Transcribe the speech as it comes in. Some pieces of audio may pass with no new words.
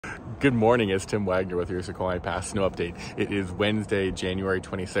Good morning, it's Tim Wagner with your Squamish Pass Snow Update. It is Wednesday, January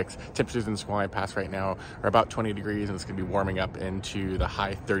 26th. Temperatures in Squamish Pass right now are about 20 degrees and it's going to be warming up into the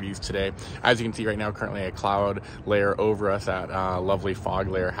high 30s today. As you can see right now, currently a cloud layer over us, that lovely fog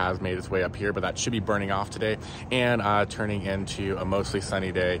layer has made its way up here, but that should be burning off today and turning into a mostly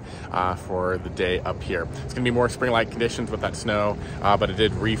sunny day for the day up here. It's going to be more spring-like conditions with that snow, but it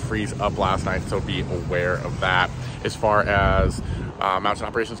did refreeze up last night, so be aware of that. As far as mountain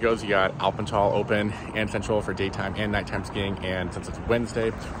operations goes, you got Alpental open and Central for daytime and nighttime skiing, and since it's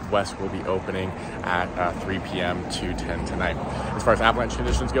Wednesday, West will be opening at 3 p.m. to 10 tonight. As far as avalanche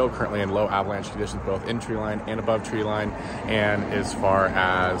conditions go, currently in low avalanche conditions both in tree line and above tree line, and as far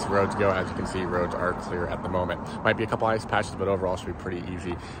as roads go, as you can see, roads are clear at the moment. Might be a couple ice patches, but overall should be pretty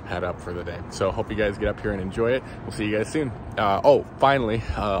easy head up for the day. So hope you guys get up here and enjoy it. We'll see you guys soon. Finally,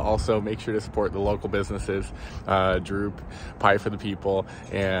 also make sure to support the local businesses, Droop, Pie for the People,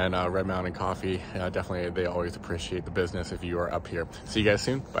 and Red Mountain Coffee. Definitely, they always appreciate the business if you are up here. See you guys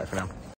soon. Bye for now.